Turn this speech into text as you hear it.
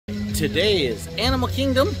today is Animal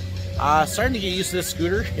Kingdom. Starting to get used to this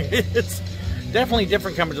scooter. It's definitely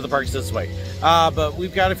different coming to the parks this way. But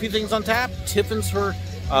we've got a few things on tap. Tiffins for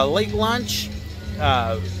late lunch,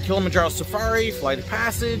 Kilimanjaro Safari, Flight of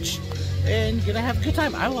Passage, and gonna have a good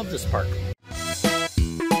time. I love this park.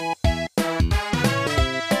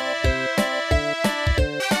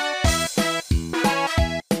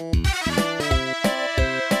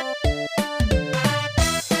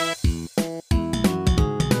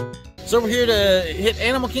 So we're here to hit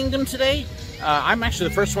Animal Kingdom today. I'm actually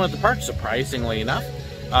the first one at the park, surprisingly enough.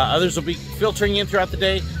 Others will be filtering in throughout the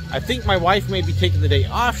day. I think my wife may be taking the day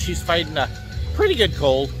off. She's fighting a pretty good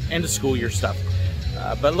cold and the school year stuff.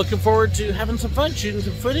 But looking forward to having some fun, shooting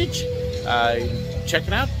some footage,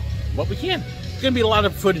 checking out what we can. It's gonna be a lot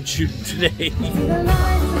of footage shooting today.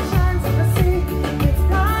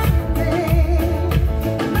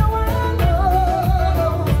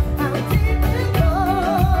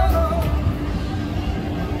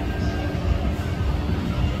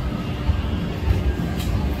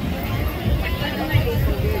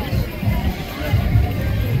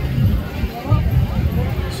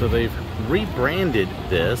 So they've rebranded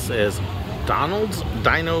this as Donald's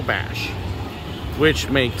Dino Bash, which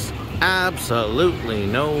makes absolutely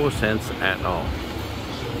no sense at all.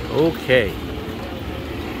 Okay.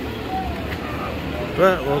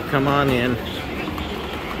 But we'll come on in.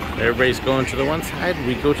 Everybody's going to the one side,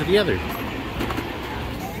 we go to the other.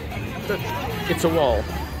 It's a wall.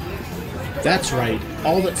 That's right.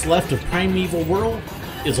 All that's left of Primeval World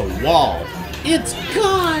is a wall. It's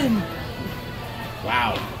gone!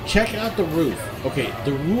 Wow, check out the roof. Okay,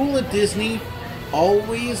 the rule at Disney,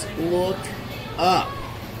 always look up.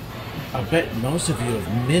 I bet most of you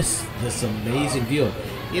have missed this amazing view.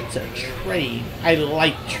 It's a train. I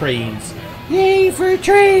like trains. Yay for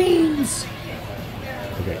trains!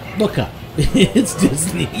 Okay, look up. It's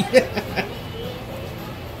Disney.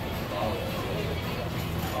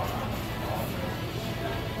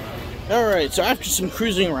 Alright, so after some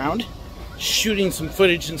cruising around, shooting some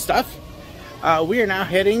footage and stuff, we are now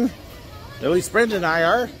heading, at least Brenda and I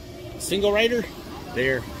are, single rider,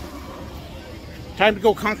 there. Time to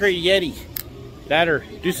go conquer a Yeti. That or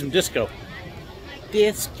do some disco.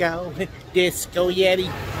 Disco, disco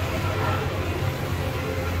Yeti.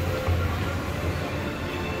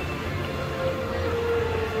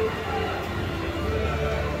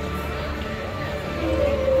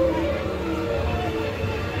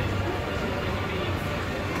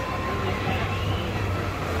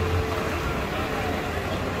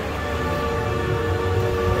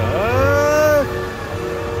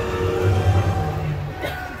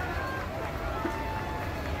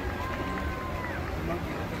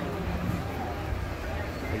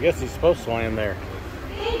 I guess he's supposed to land there.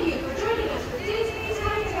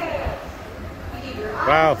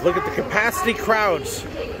 Wow, look at the capacity crowds.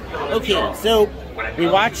 Okay, so we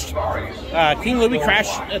watched King Louie crash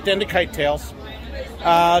at the end of Kite Tails.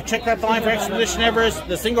 Checked out the line for Expedition Everest.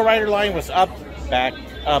 The single rider line was up, back,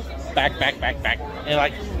 back, back. And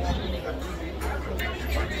like,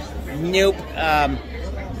 nope.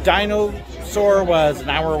 Dinosaur was an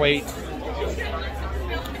hour wait.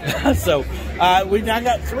 So we've now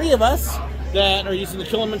got 3 of us that are using the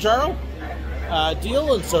Kilimanjaro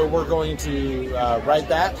deal, and so we're going to ride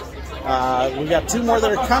that. We've got 2 more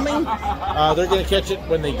that are coming. They're going to catch it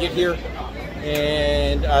when they get here,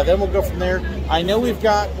 and then we'll go from there. I know we've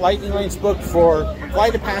got lightning lanes booked for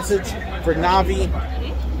Flight of Passage, for Navi,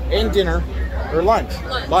 and dinner, or lunch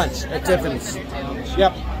at Tiffins.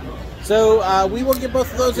 Yep. So we will get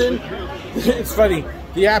both of those in. It's funny.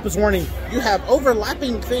 The app is warning, you have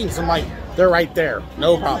overlapping things. I'm like, they're right there.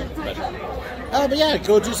 No problem. But yeah,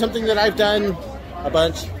 go do something that I've done a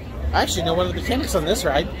bunch. I actually know one of the mechanics on this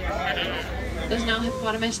ride. Those now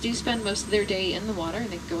hippopotamus do spend most of their day in the water, and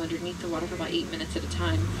they go underneath the water for about 8 minutes at a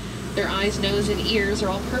time. Their eyes, nose, and ears are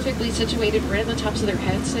all perfectly situated right on the tops of their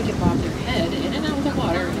heads, so they can bob their head in and out of the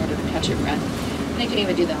water in order to catch a breath. And they can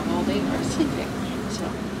even do that all day while sleeping. So.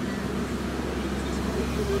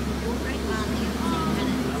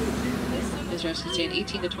 As can stand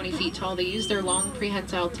 18 to 20 feet tall. They use their long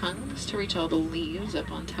prehensile tongues to reach all the leaves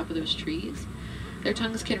up on top of those trees. Their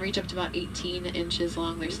tongues can reach up to about 18 inches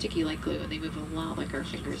long. They're sticky like glue, and they move a lot like our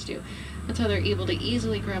fingers do. That's how they're able to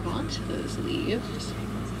easily grab onto those leaves.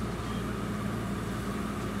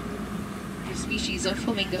 The species of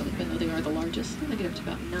flamingo, even though they are the largest, they get up to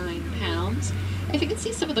about 9 pounds. If you can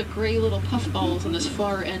see some of the gray little puffballs on this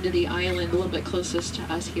far end of the island, a little bit closest to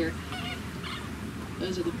us here,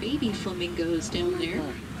 those are the baby flamingos down there.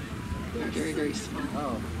 They're very, very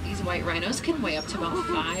small. These white rhinos can weigh up to about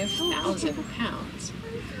 5,000 pounds.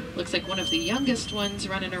 Looks like one of the youngest ones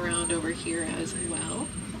running around over here as well.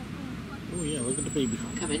 Oh yeah, look at the baby.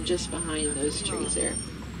 Coming just behind those trees there.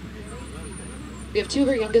 We have two of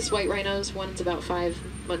our youngest white rhinos. One's about 5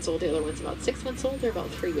 months old, the other one's about 6 months old. They're about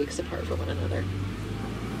 3 weeks apart from one another.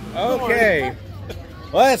 Okay,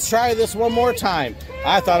 let's try this one more time.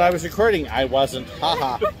 I thought I was recording. I wasn't.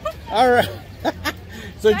 Haha. All right.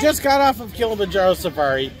 So just got off of Kilimanjaro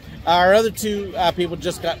Safari. Our other two people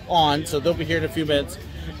just got on, so they'll be here in a few minutes.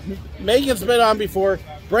 Megan's been on before.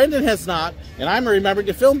 Brendan has not, and I'm remembering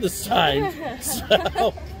to film this time.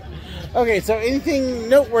 So, okay, so anything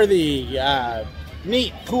noteworthy,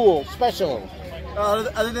 neat, cool, special?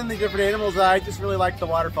 Other than the different animals, I just really liked the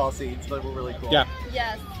waterfall scenes. They were really cool. Yeah.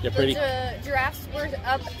 Yes. Yeah, pretty. The giraffes were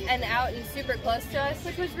up and out and super close to us,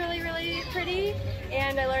 which was really, really pretty.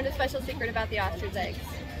 And I learned a special secret about the ostrich eggs.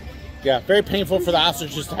 Yeah, very painful for the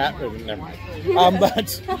ostriches to happen. Never mind.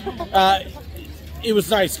 But it was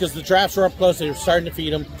nice because the giraffes were up close. They were starting to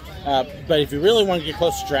feed them. But if you really want to get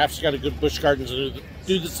close to giraffes, you got to go to Busch Gardens and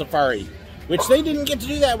do the safari, which they didn't get to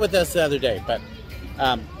do that with us the other day. But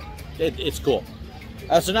it's cool.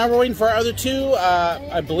 So now we're waiting for our other two.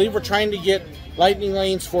 I believe we're trying to get lightning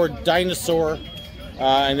lanes for Dinosaur.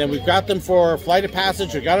 And then we've got them for Flight of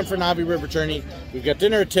Passage. We've got them for Navi River Journey. We've got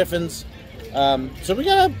dinner at Tiffins. So we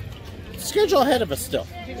got a schedule ahead of us still.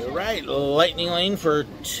 All right, lightning lane for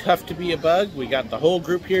Tough to Be a Bug. We got the whole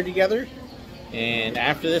group here together. And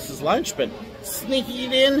after this is lunch, but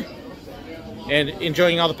sneaking it in and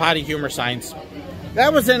enjoying all the potty humor signs.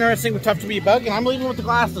 That was interesting with Tough to Be a Bug, and I'm leaving with the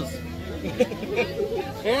glasses.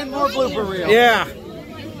 And more blooper reel. Yeah.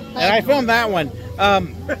 And I filmed that one.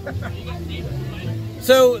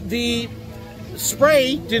 So the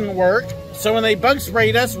spray didn't work. So when they bug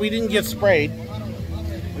sprayed us, we didn't get sprayed.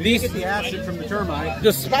 These get the acid from the termite.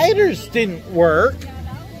 The spiders didn't work.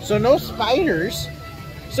 So no spiders.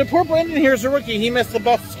 So poor Brendan here's a rookie. He missed the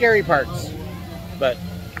best scary parts. But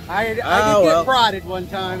I did get prodded one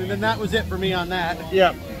time, and then that was it for me on that.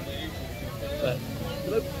 yeah.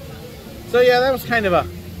 So yeah, that was kind of a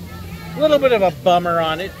little bit of a bummer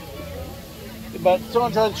on it. But still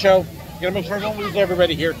enjoy the show. Gotta make sure I don't lose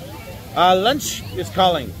everybody here. Lunch is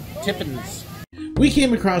calling. Tiffins. We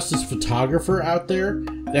came across this photographer out there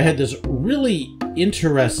that had this really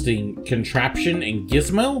interesting contraption and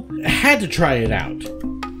gizmo. I had to try it out.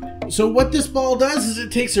 So what this ball does is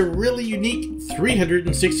it takes a really unique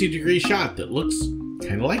 360-degree shot that looks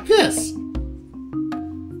kind of like this.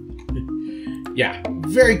 Yeah,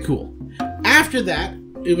 very cool. After that,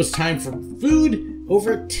 it was time for food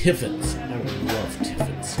over at Tiffins. I love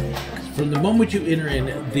Tiffins. From the moment you enter in,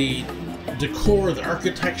 the decor, the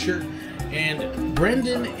architecture, and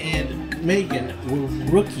Brendan and Megan were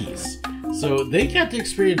rookies. So they got to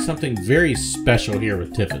experience something very special here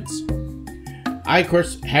with Tiffins. I, of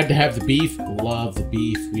course, had to have the beef. Love the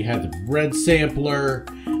beef. We had the bread sampler.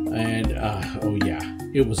 And, oh yeah,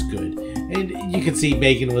 it was good. And you can see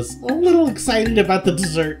Megan was a little excited about the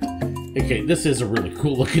dessert. Okay, this is a really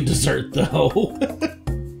cool looking dessert, though.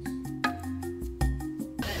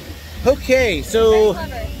 Okay, so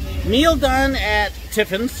meal done at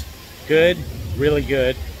Tiffins. Good, really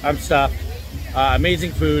good. I'm stuffed.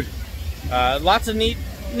 Amazing food. Lots of neat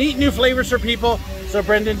new flavors for people. So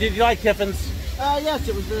Brendan, did you like Tiffins? Yes,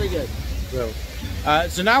 it was very good.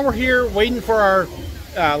 So now we're here waiting for our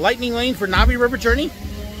lightning lane for Navi River Journey,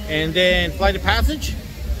 and then Flight of Passage.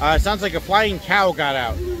 It sounds like a flying cow got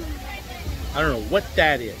out. I don't know what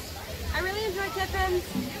that is. I really enjoyed Tiffins.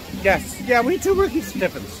 Yes, yeah, we two rookies at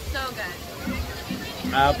Tiffins. So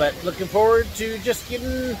good. But looking forward to just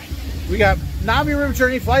getting. We got Navi River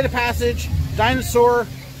Journey, Flight of Passage, Dinosaur,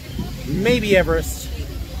 maybe Everest,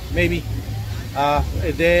 maybe.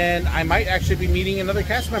 And then I might actually be meeting another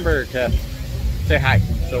cast member to say hi.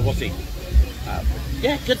 So we'll see.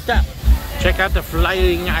 Yeah, good stuff. Check out the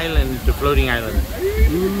floating island.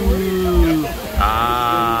 Ooh.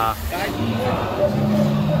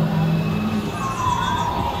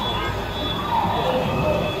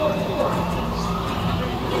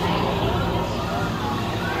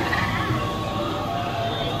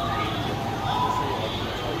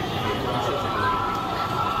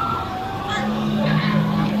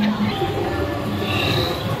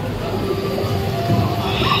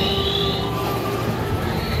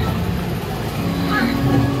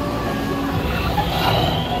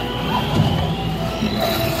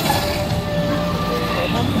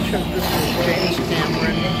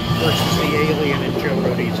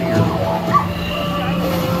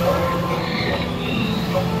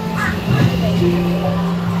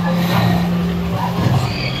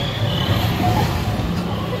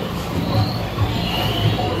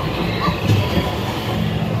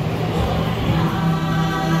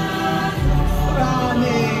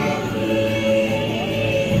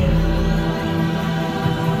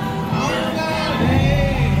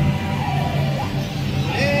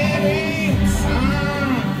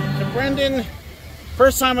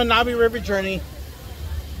 first time on Navi River Journey.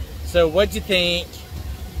 So what'd you think?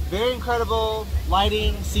 Very incredible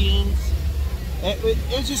lighting, scenes.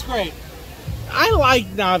 It's just great. I like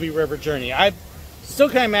Navi River Journey. I'm still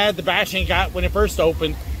kind of mad the Bash ain't got when it first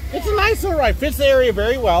opened. It's a nice little ride. Fits the area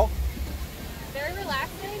very well. Very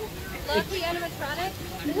relaxing. Love the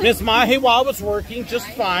animatronic. Miss Mahiwa was working just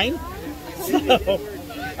fine.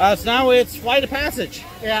 So now it's Flight of Passage.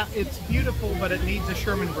 Yeah, it's beautiful, but it needs a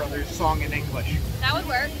Sherman Brothers song in English. That would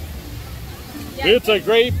work. Yeah. It's a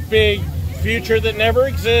great big future that never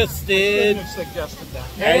existed. Couldn't have suggested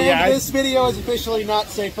that. And this video is officially not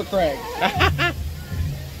safe for Craig.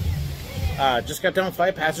 Just got done with Flight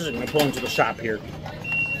of Passage. I'm going to pull into the shop here.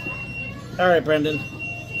 All right, Brendan.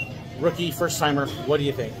 Rookie, first timer. What do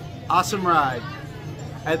you think? Awesome ride.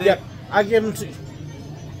 I think. Yep, I give him 2.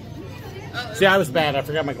 See, I was bad. I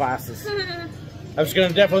forgot my glasses. I was going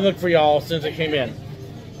to definitely look for y'all since it came in.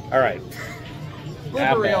 All right.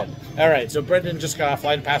 Not real. bad. All right, so Brendan just got off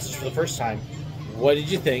Flight of Passage for the first time. What did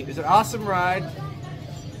you think? It's an awesome ride.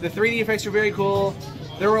 The 3D effects are very cool.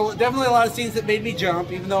 There were definitely a lot of scenes that made me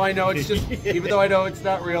jump, even though I know it's just, even though I know it's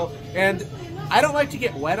not real. And I don't like to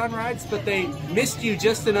get wet on rides, but they mist you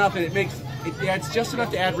just enough, and it adds just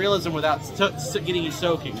enough to add realism without getting you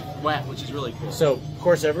soaking wet, which is really cool. So, of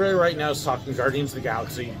course, everybody right now is talking Guardians of the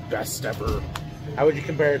Galaxy, best ever. How would you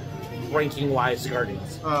compare it ranking-wise to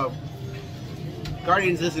Guardians?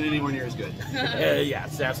 Guardians isn't anywhere near as good.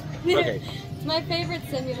 Yes, that's okay. It's my favorite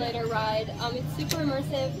simulator ride. It's super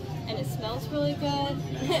immersive and it smells really good,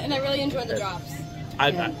 and I really enjoy the drops.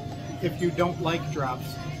 If you don't like drops,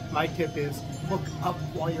 my tip is look up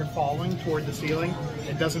while you're falling toward the ceiling.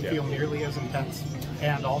 It doesn't feel nearly as intense,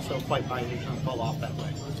 and also flight by don't fall off that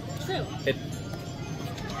way. True.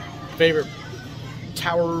 Favorite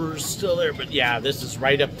tower's still there, but yeah, this is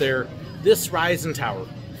right up there. This Rise and Tower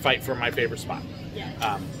fight for my favorite spot.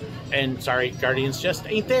 Yeah. And sorry, Guardians just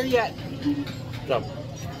ain't there yet. So,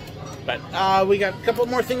 but we got a couple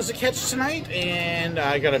more things to catch tonight, and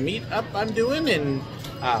I got a meet up I'm doing and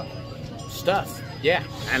stuff. Yeah,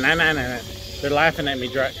 and they're laughing at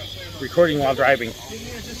me recording while driving.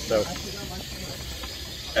 So,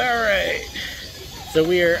 all right. So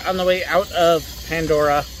we are on the way out of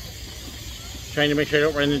Pandora, trying to make sure I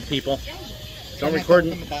don't run into people. Don't record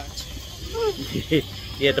in the box.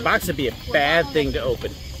 Yeah, the box would be a bad thing to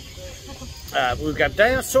open. We've got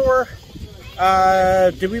Dinosaur.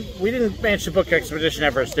 We didn't manage to book Expedition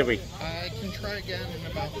Everest, did we? I can try again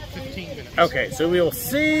in about 15 minutes. Okay, so we will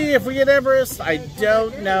see if we get Everest. I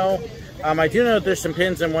don't know. I do know that there's some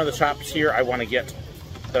pins in one of the shops here I want to get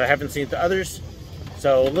that I haven't seen at the others.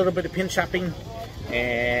 So a little bit of pin shopping,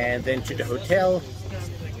 and then to the hotel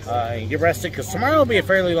and get rested, because tomorrow will be a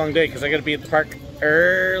fairly long day because I got to be at the park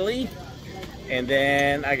early, and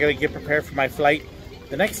then I got to get prepared for my flight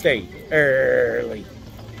the next day early.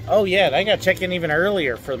 Oh yeah, I got to check in even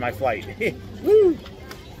earlier for my flight. Woo!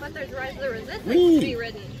 But there's Rise of the Resistance to be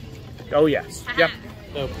ridden. Oh yes, yep.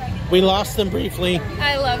 So, we lost them briefly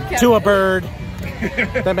I love Kevin. to a bird.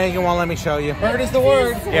 That Megan won't let me show you. Bird is the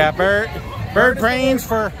word. Yeah, bird brains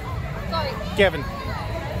for Sorry. Kevin.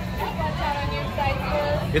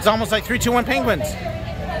 It's almost like 3, 2, 1 penguins.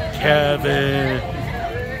 Kevin.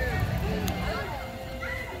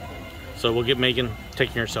 So we'll get Megan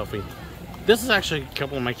taking her selfie. This is actually a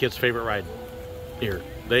couple of my kids' favorite ride here.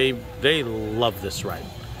 They love this ride.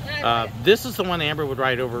 This is the one Amber would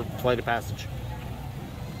ride over Flight of Passage.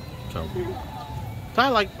 So I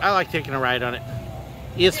like taking a ride on it.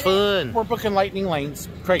 It's fun. We're booking lightning lanes.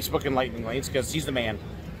 Craig's booking lightning lanes because he's the man.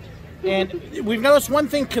 And we've noticed one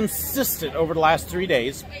thing consistent over the last 3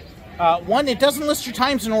 days. One, it doesn't list your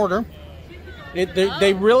times in order.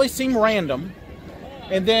 They really seem random.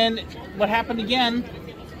 And then what happened again?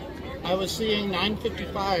 I was seeing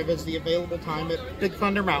 9:55 as the available time at Big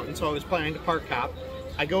Thunder Mountain, so I was planning to park hop.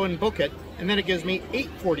 I go and book it, and then it gives me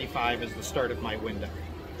 8:45 as the start of my window.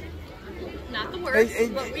 Not the worst,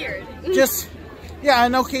 but weird. Just, yeah,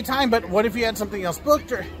 an okay time, but what if you had something else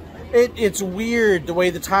booked? Or it's weird the way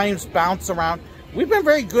the times bounce around. We've been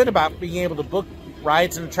very good about being able to book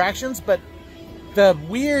rides and attractions, but the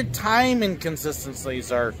weird time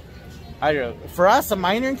inconsistencies are, I don't know, for us a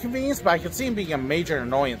minor inconvenience, but I could see them being a major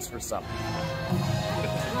annoyance for some.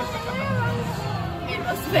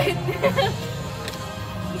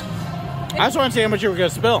 I just want to see how much you were going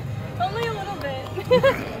to spill. Only a little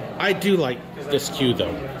bit. I do like this queue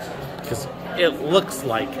though, because it looks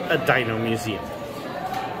like a dino museum.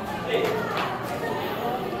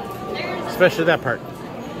 Especially that part.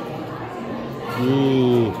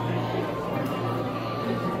 Ooh.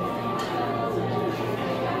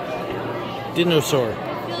 Dinosaur. It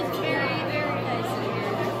feels very, very nice in here.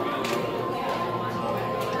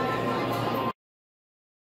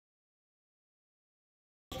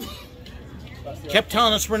 Kept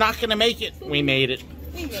telling us we're not going to make it. We made it.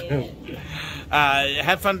 We made it.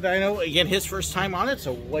 Had fun, Dino. Again, his first time on it,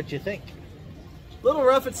 so what'd you think? A little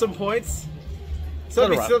rough at some points.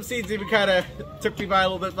 Some scenes even kind of took me by a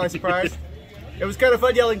little bit by surprise. It was kind of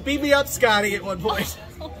fun yelling, "Beat me up, Scotty," at one point.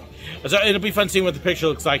 So it'll be fun seeing what the picture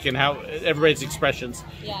looks like and how everybody's expressions,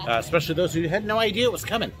 especially those who had no idea it was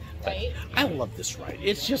coming. Right. I love this ride.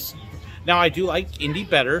 It's just, now I do like Indy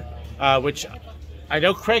better, which I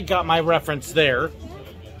know Craig got my reference there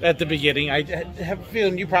at the beginning. I have a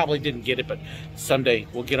feeling you probably didn't get it, but someday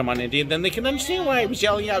we'll get them on Indy, and then they can understand why I was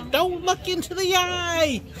yelling out, "Don't look into the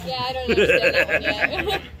eye!" Yeah, I don't understand that one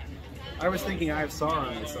yet. I was thinking I have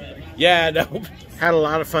Sauron or something. Yeah, no. Had a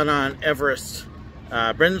lot of fun on Everest.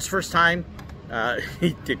 Brendan's first time.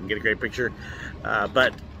 He didn't get a great picture,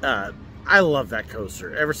 but I love that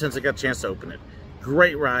coaster ever since I got a chance to open it.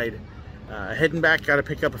 Great ride. Heading back, got to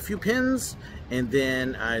pick up a few pins, and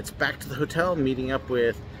then it's back to the hotel, meeting up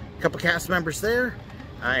with a couple cast members there,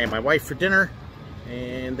 and my wife for dinner,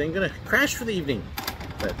 and then gonna crash for the evening.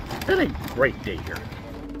 But it's been a great day here.